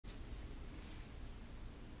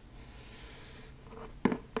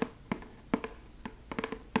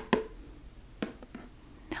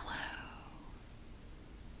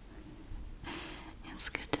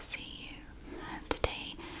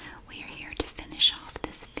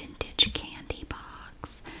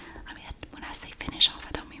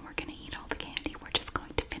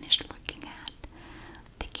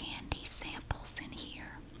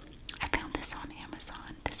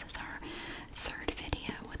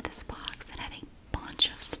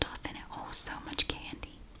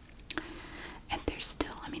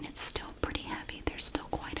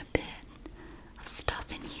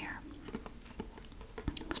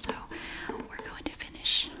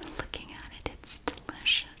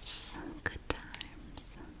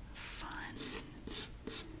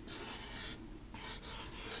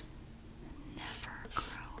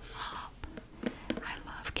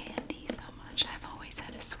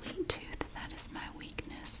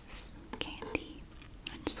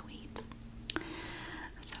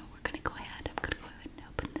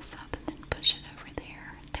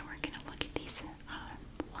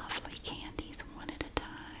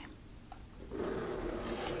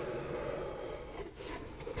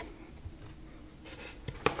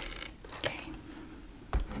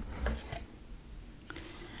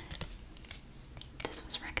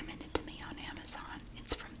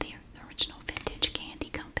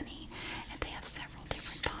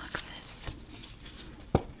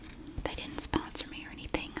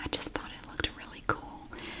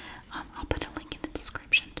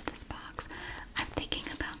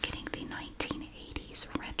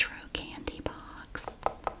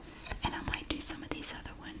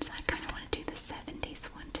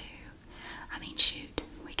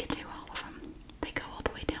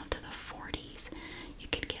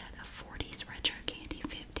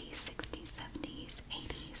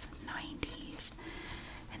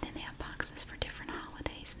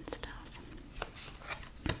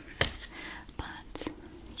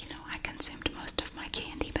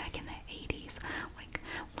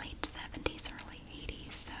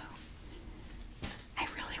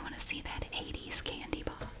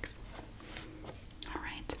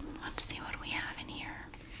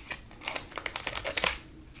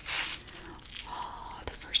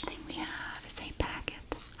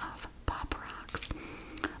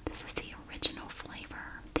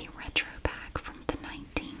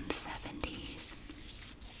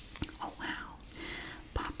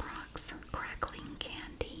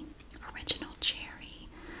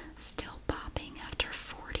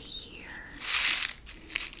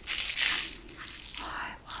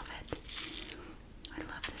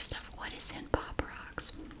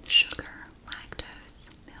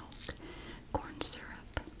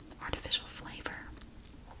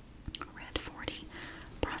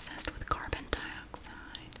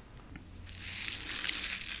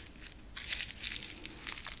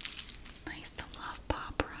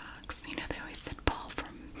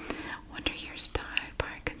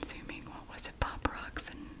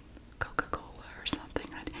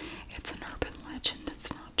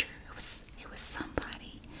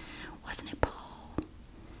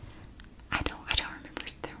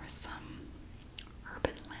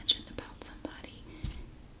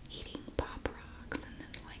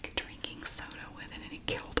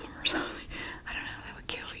or something. I don't know, that would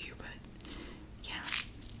kill you, but yeah.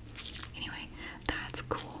 Anyway, that's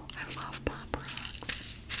cool. I love pop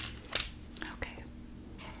rocks. Okay.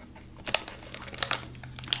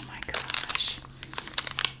 Oh my gosh.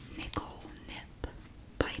 Nickel nip.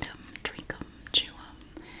 Bite 'em, drink 'em, chew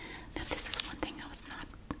 'em. Now this is one thing I was not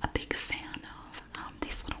a big fan of.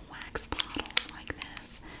 These little wax bottles like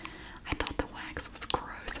this. I thought the wax was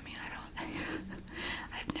gross. I mean, I don't.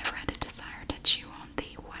 I've never had a desire to chew on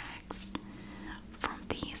the wax from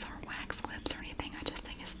these or wax lips or anything. I just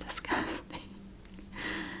think it's disgusting.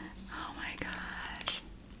 Oh my gosh.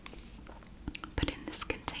 But in this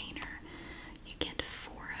container, you get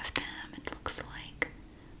 4 of them. It looks like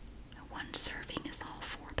one serving is all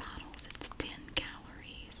 4 bottles. It's 10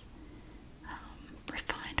 calories.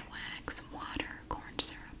 Refined wax, water, corn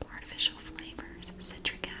syrup, artificial flavors,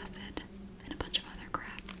 citric acid, and a bunch of other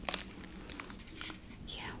crap.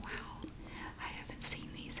 Yeah, wow. I haven't seen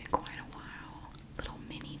these in quite a while. Little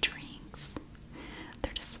mini drinks.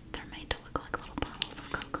 They're made to look like little bottles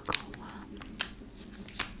of Coca-Cola.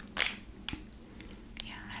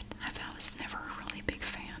 Yeah, I was never a really big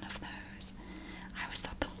fan of those. I always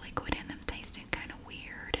thought the liquid in them tasted kind of weird.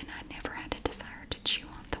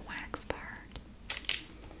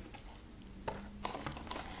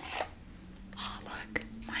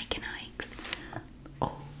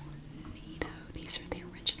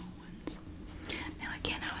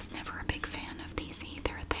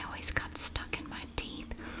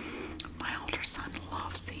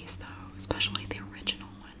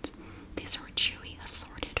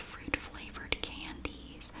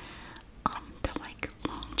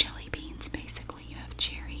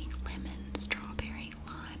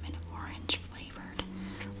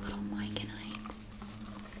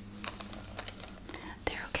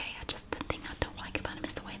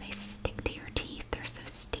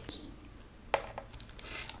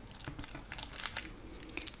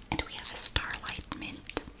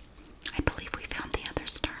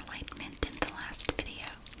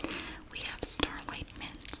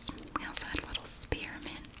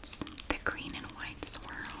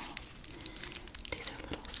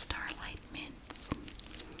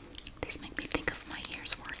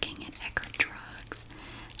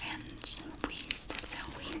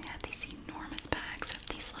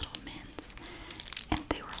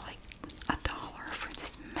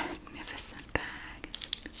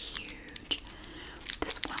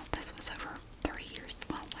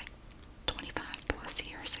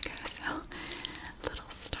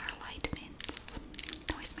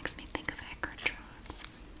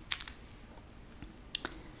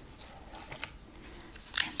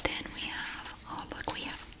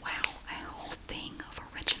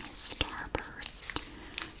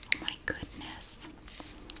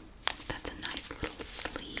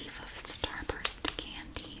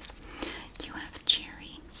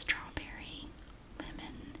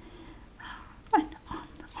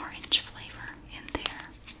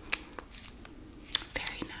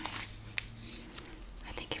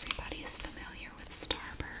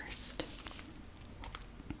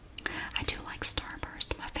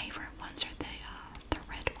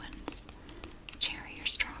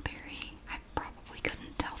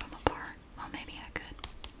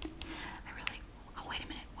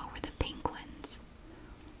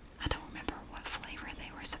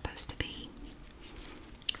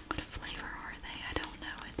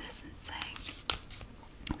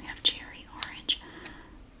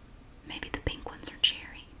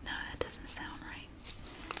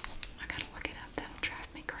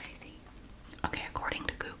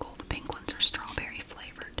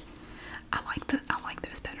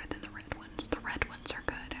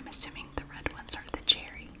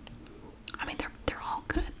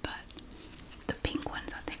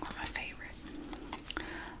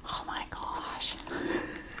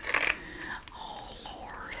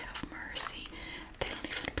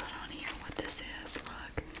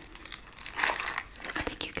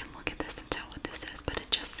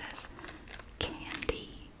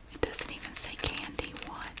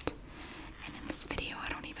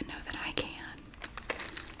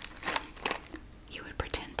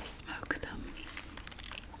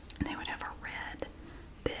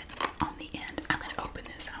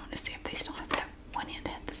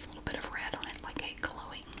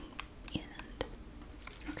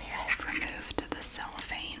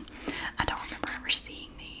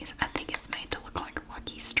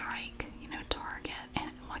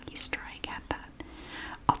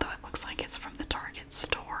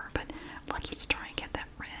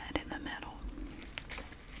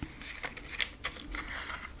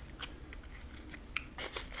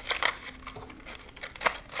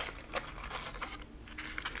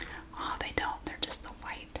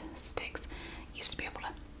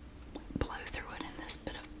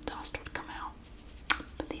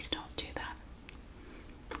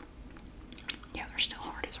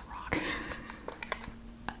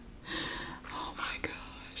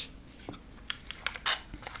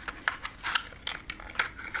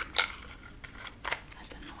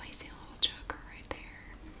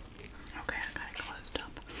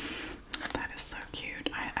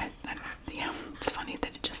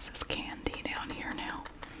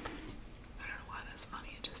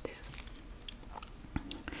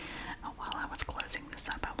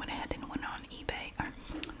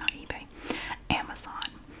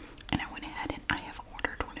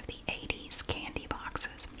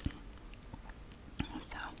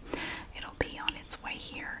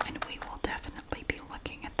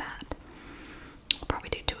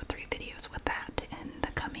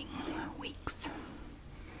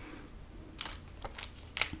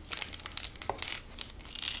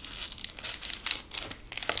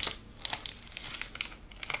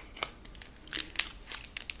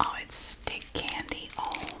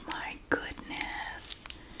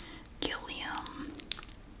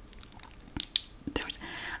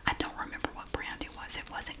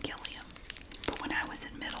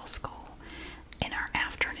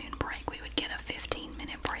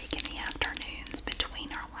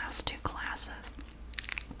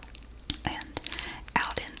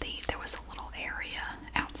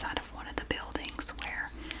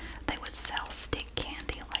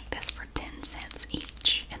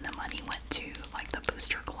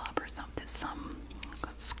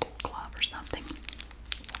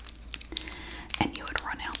 and you would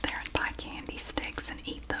run out there and buy candy sticks and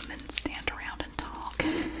eat them and stand around and talk.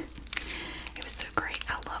 It was so great.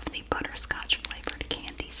 I love the butterscotch flavored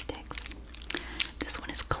candy sticks. This one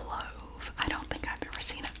is clove. I don't think I've ever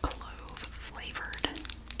seen a clove flavored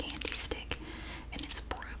candy stick, and it's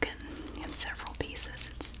broken in several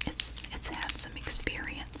pieces. It's had some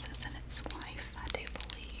experiences in its life, I do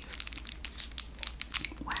believe.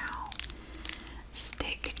 Wow.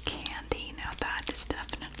 Stick candy. Now that is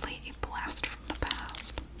definitely a blast from the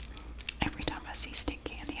past. Every time I see stick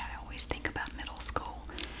candy, I always think about middle school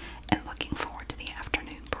and looking forward to the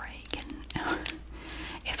afternoon break. And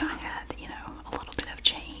if I had, a little bit of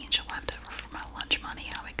change left over for my lunch money,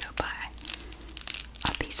 I would go buy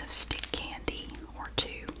a piece of stick candy or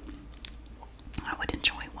two. I would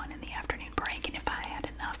enjoy one in the afternoon break, and if I had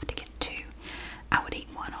enough to get two, I would eat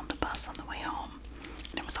one on the bus on the way home.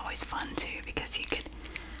 And it was always fun too, because you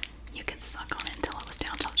could suck on it until it was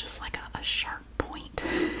down to just like a sharp point.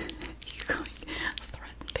 You could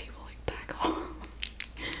threaten people like back off.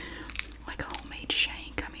 Like a homemade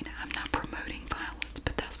shank. I mean, I'm not promoting violence,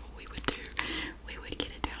 but that's what we would do. We would get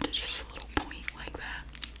it down to just a little point like that.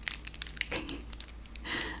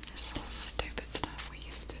 This little stupid stuff we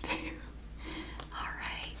used to do.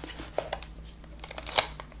 Alright.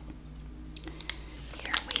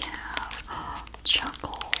 Here we have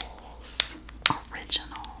Chuckles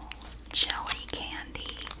Originals Jelly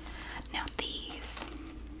Candy. Now these,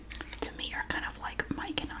 to me, are kind of like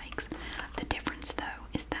Mike and Ike's. The difference, though,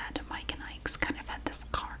 is that Mike and Ike's kind of had this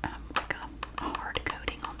like a hard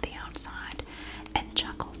coating on the outside, and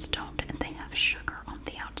Chuckles don't, and they have sugar on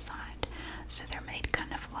the outside. So they're made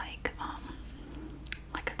kind of like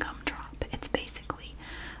a gumdrop. It's basically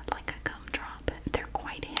like a gumdrop. They're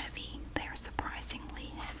quite heavy. They are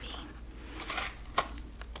surprisingly heavy.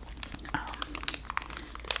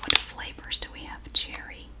 What flavors do we have?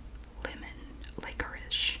 Cherry, lemon,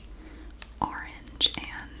 licorice, orange,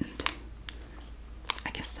 and I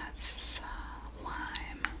guess that's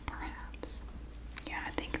lime, perhaps. Yeah,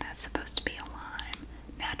 I think that's supposed to be a lime,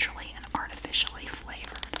 naturally and artificially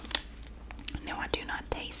flavored. No, I do not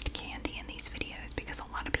taste candy in these videos because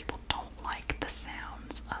a lot of people don't like the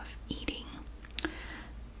sounds of eating.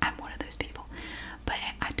 I'm one of those people, but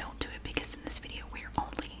I don't do it because in this video we're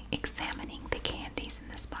only examining the candies in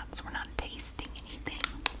this box. We're not tasting anything.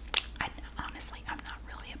 Honestly, I'm not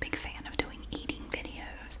really a big fan of doing eating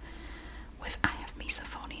videos. I have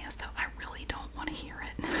misophonia, so I really don't want to hear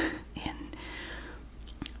it. And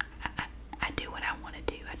I do what I want to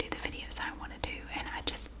do. I do the videos I want to do, and I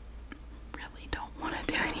just really don't want to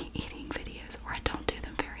do any eating videos, or I don't do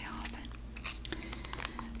them very often.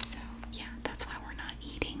 So yeah, that's why we're not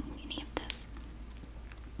eating any of this.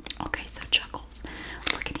 Okay, so Chuckles,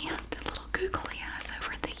 look at you, the little googly eyes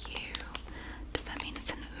over the U. Does that mean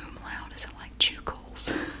it's an umlaut? Is it like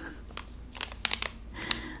Chukles?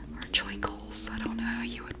 Or Choikles? I don't know how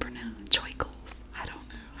you would pronounce Choikles. I don't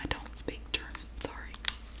know. I don't speak German, sorry.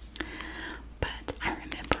 But I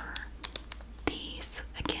remember these,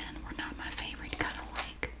 again, were not my favorite, kind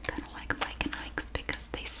of like Mike and Ike's, because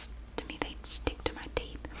to me, they'd stick to my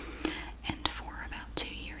teeth. And for about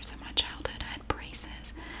 2 years of my childhood, I had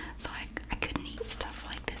braces, so I couldn't eat stuff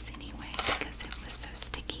like this anyway, because it was so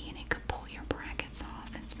sticky and it could pull your brackets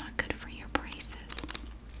off. It's not good for your braces.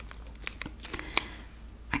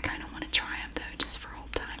 I kind of want to try them though, just for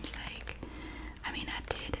old time's sake. I mean,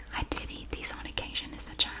 I did eat these on occasion as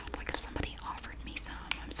a child. Like if somebody offered me some,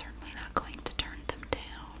 I'm certainly not going to turn them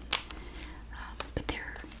down. But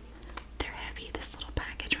they're heavy. This little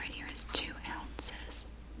package right here is 2 ounces.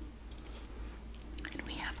 And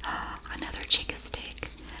we have another Chica Stick.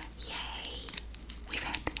 Yay! We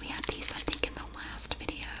had these, I think, in the last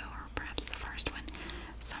video, or perhaps the first one.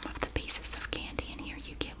 Some of the pieces of candy in here,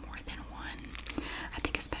 you get more than one. I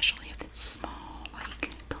think especially if it's small, like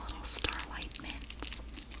the little Starlight Mints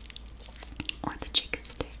or the Chica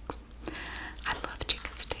Sticks. I love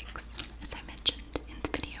Chica Sticks, as I mentioned in the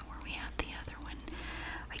video where we had the other one.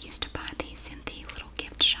 I used to buy these in the little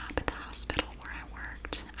gift shop at the hospital where I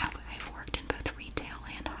worked. I've worked in both retail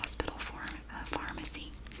and hospital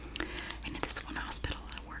pharmacy. And at this one hospital,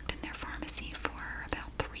 I worked in their pharmacy for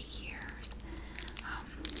about 3 years.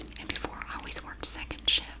 And before, I always worked second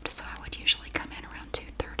shift, so I would usually come in around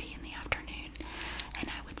 2:30 in the afternoon, and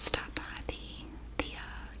I would stop by the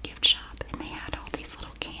gift shop, and they had all these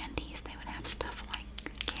little candies. They would have stuff like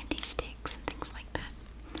candy sticks and things like that.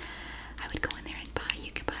 I would go in there and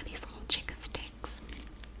you could buy these little Chica Sticks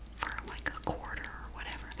for like a quarter or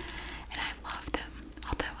whatever, and I loved them,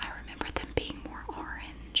 although I remember them being more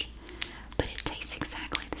orange, but it tastes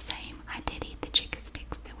exactly the same. I did eat the Chica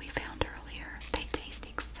Sticks that we found earlier. They taste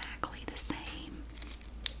exactly the same.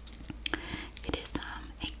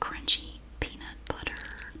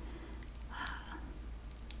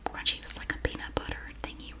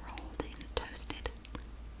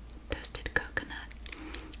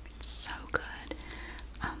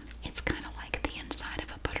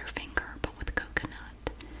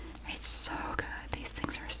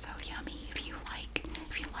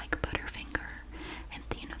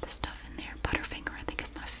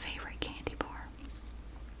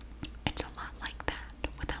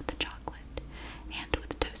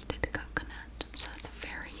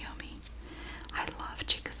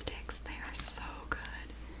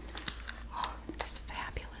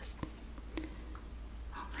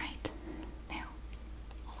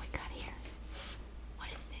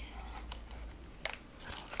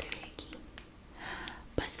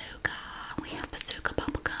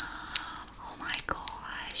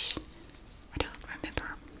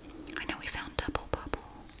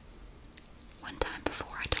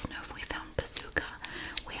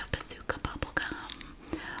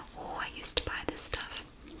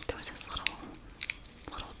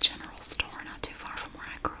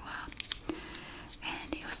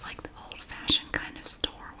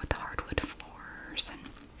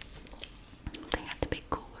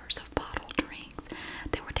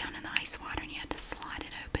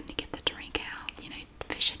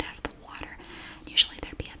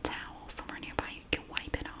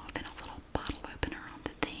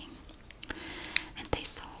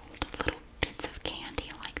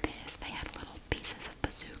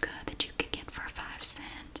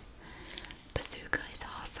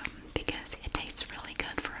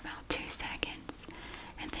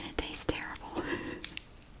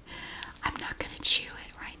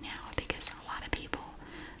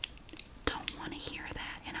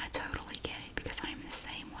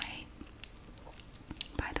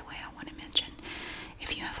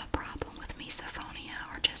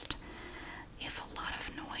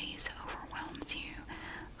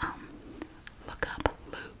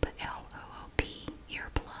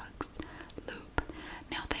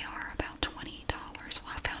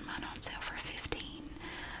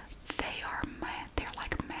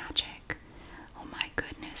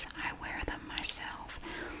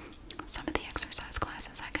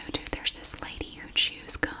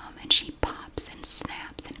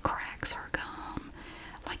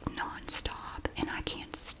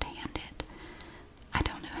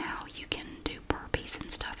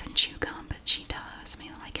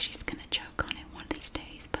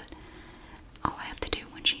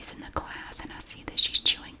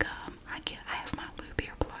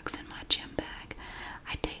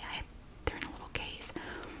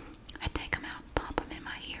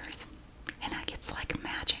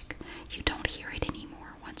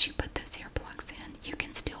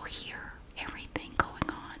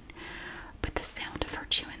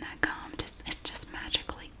 chewing that gum, it just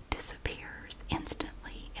magically disappears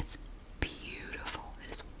instantly. It's beautiful.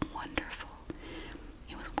 It is wonderful.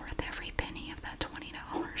 It was worth every penny of that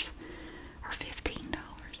 $20 or $15.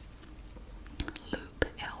 Loop,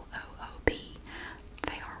 L-O-O-P.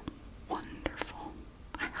 They are wonderful.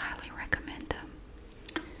 I highly recommend them.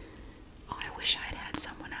 Oh, I wish I'd had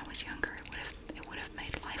some when I was younger. It would have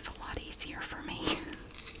made life a lot easier for me.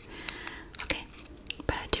 Okay,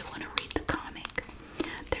 but I do want to read the comic.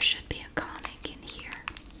 There should be a comic in here.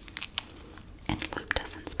 And Loop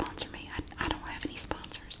doesn't sponsor me. I don't have any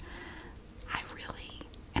sponsors. I really,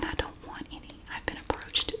 and I don't want any. I've been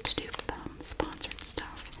approached to do sponsored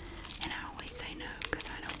stuff, and I always say no because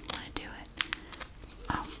I don't want to do it.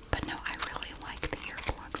 But no, I really like the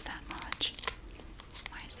earplugs that much.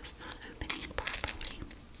 Why is this not opening properly?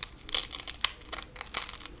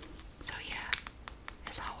 So yeah,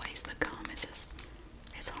 as always, the gum is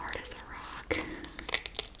as hard as a rock.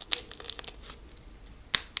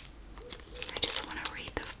 I just want to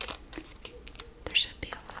read there should be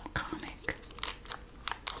a little comic.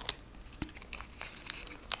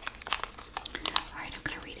 Alright, I'm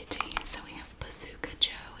going to read it to you. So we have Bazooka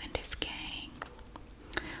Joe and his gang.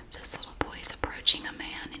 So this little boy is approaching a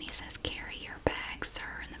man and he says, "Carry your bag, sir."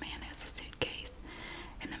 And the man has a suitcase.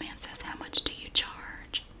 And the man says, "How much do you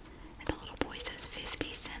charge?" And the little boy says,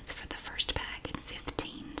 50 cents for the first bag and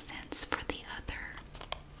 15 cents for the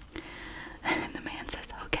other. And the man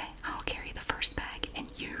says, "Okay, I'll carry the first bag and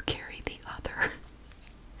you carry the other."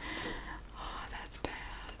 Oh, that's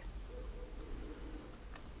bad.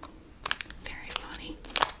 Very funny.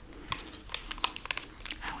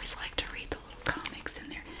 I always like to read the little comics in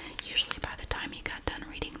there. Usually by the time you got done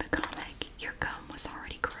reading the comic, your gum was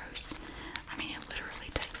already gross. I mean, it literally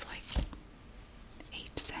takes like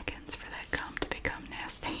 8 seconds for that gum to become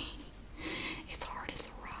nasty. It's hard as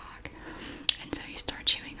a rock. And so you start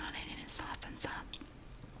chewing on it and it softens up.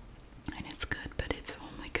 And it's good, but it's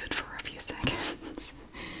only good for a few seconds.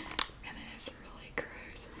 And then it's really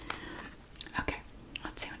gross. Okay,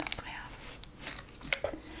 let's see what else we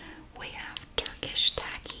have. We have Turkish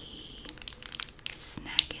tacky,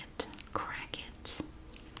 snack it, crack it.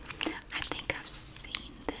 I think I've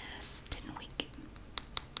seen this, didn't we?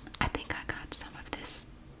 I think I got some of this.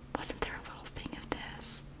 Wasn't there a little thing of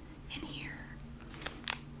this in here?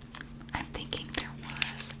 I'm thinking there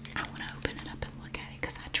was. I want to open it up and look at it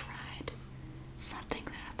because I tried something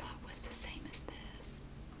that I thought was the same as this.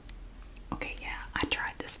 Okay, yeah, I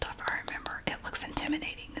tried this stuff. I remember it looks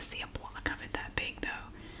intimidating to see a block of it that big, though.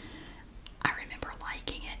 I remember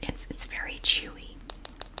liking it. It's very chewy.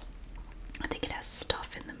 I think it has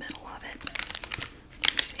stuff in the middle of it.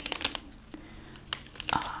 Let's see.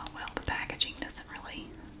 Well, the packaging doesn't really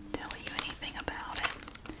tell you anything about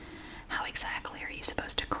it. How exactly are you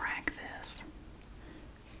supposed to crack this?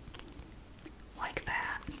 Like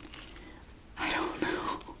that? I don't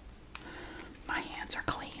know. My hands are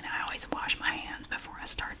clean. I always wash my hands before I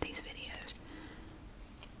start these videos.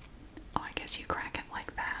 Oh, I guess you crack it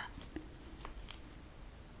like that.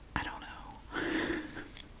 I don't know.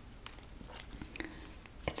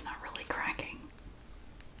 It's not really cracking.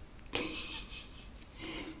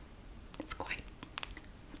 It's quite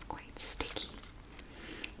sticky.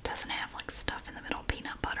 It doesn't have like stuff in the middle,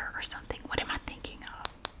 peanut butter or something. What am I thinking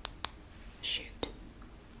of? Shoot.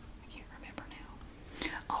 I can't remember now.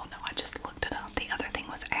 Oh no, I just looked it up. The other thing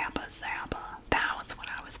was Abba Zaba. That was what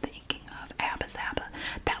I was thinking of. Abba Zaba.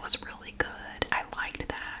 That was really good. I liked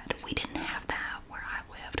that. We didn't have that where I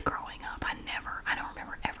lived growing up. I don't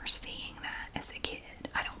remember ever seeing that as a kid.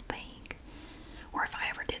 I don't think. Or if I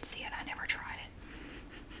ever did see it, I never tried it.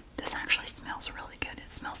 This actually smells really good. It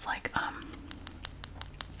smells like,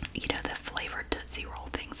 you know, the flavored Tootsie Roll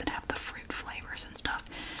things that have the fruit flavors and stuff.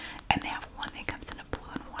 And they have one that comes in a blue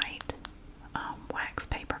and white wax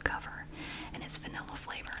paper cover. And it's vanilla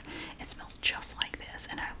flavor. It smells just like this.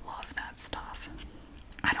 And I love that stuff.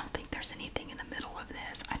 I don't think there's anything in the middle of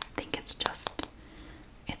this. I think it's just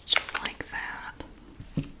like that.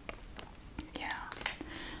 Yeah.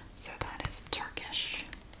 So that is Turkish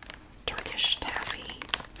taffy,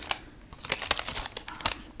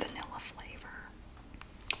 vanilla flavor.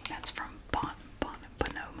 That's from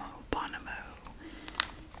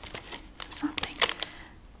something.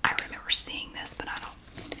 I remember seeing this, but I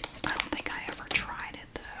don't think I ever tried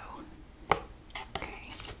it though.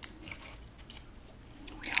 Okay.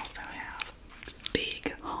 We also have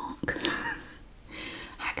Big Honk.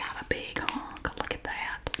 I got a Big Honk. Look at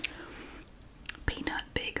that. Peanut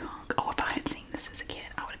Big Honk. Oh, if I had seen this as a kid,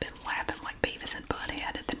 I would have been laughing like Beavis and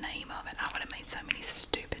Butthead at the name of it. I would have made so many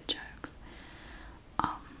stupid jokes.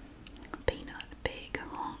 Peanut Big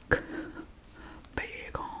Honk. Big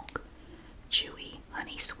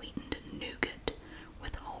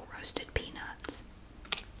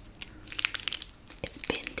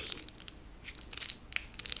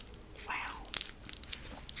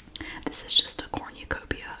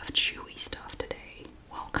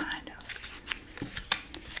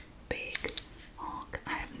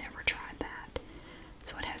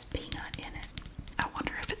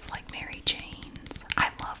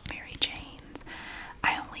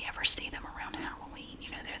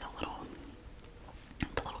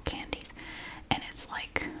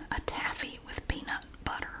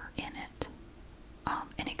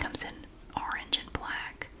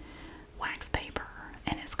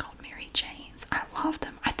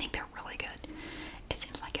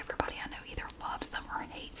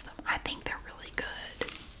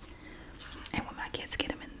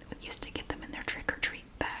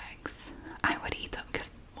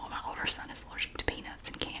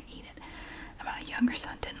younger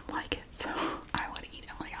son didn't like it, so I would eat it.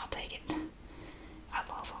 Like, I'll take it. I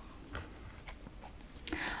love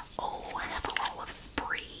them. Oh, I have a roll of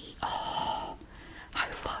Spree. Oh, I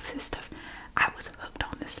love this stuff. I was hooked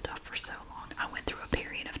on this stuff for so long. I went through a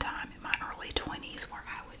period of time in my early 20s where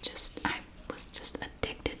I was just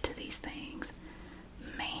addicted to these things.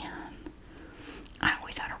 Man, I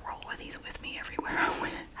always had a roll of these with me everywhere I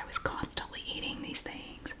went. I was constantly eating these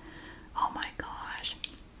things. Oh my gosh.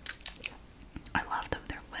 I love them.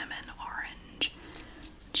 They're lemon, orange,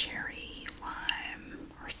 cherry, lime,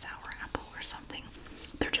 or sour apple or something.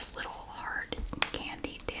 They're just little hard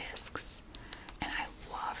candy discs, and I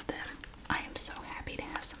love them. I am so happy to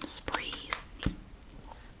have some Sprees.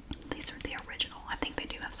 These are the original. I think they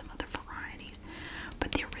do have some other varieties,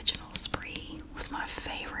 but the original Spree was my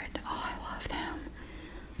favorite. Oh, I love them.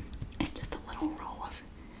 It's just a little roll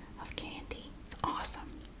of candy. It's awesome.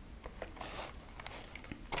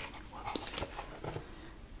 Whoops.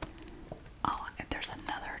 Oh, if there's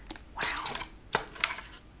another. Wow.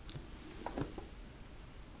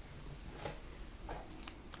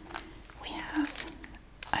 We have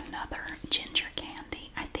another ginger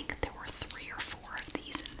candy. I think there were 3 or 4 of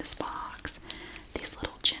these in this box. These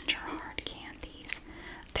little ginger hard candies.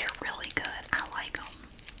 They're really good. I like them.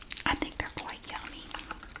 I think they're quite yummy.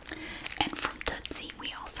 And from Tootsie,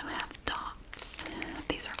 we also have Dots.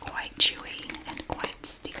 These are quite chewy and quite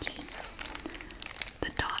sticky.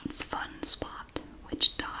 The Dots Fun Spot.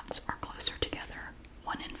 Which dots are closer together?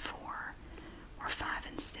 1 and 4 or 5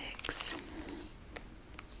 and 6?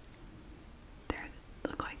 They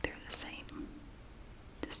look like they're the same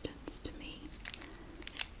distance to me.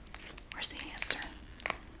 Where's the answer?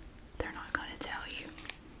 They're not going to tell you.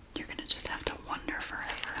 You're going to just have to wonder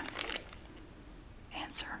forever.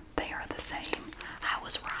 Answer, they are the same. I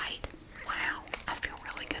was right. Wow, I feel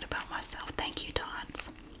really good about myself. Thank you, Dots.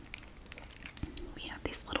 We have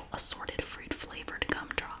these little assorted fruit flavored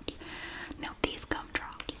gumdrops. Now these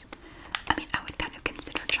gumdrops, I mean, I would kind of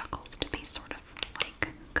consider Chuckles to be sort of like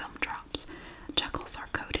gumdrops. Chuckles are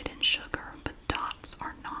coated in sugar, but Dots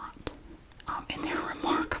are not. And they're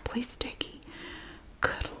remarkably sticky.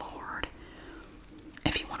 Good Lord.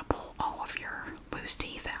 If you want to pull all of your loose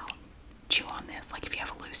teeth out, chew on this. Like if you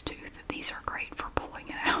have a loose tooth, these are great for pulling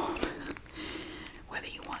it out. Whether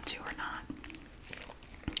you want to or not.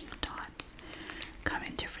 Dots come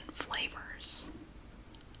in different flavors.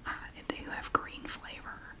 They have green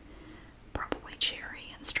flavor, probably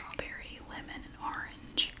cherry and strawberry, lemon and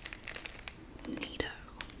orange. Neato.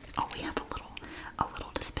 Oh, we have a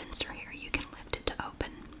little dispenser here. You can lift it to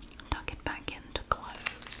open, tuck it back in to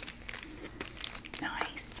close.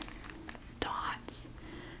 Nice. Dots.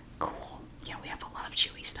 Cool. Yeah, we have a lot of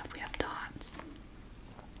chewy stuff. We have Dots,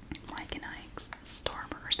 Mike and Ike's,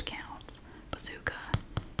 Starburst counts, Bazooka,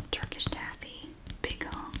 Turkish Taffy, Big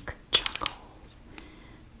Hunk, Chuckles.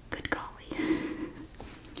 Good golly.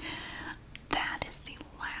 That is the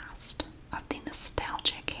last of the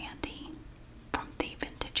nostalgia candy from the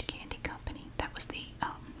Vintage Candy Company. That was the,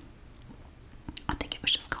 I think it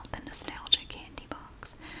was just called the Nostalgia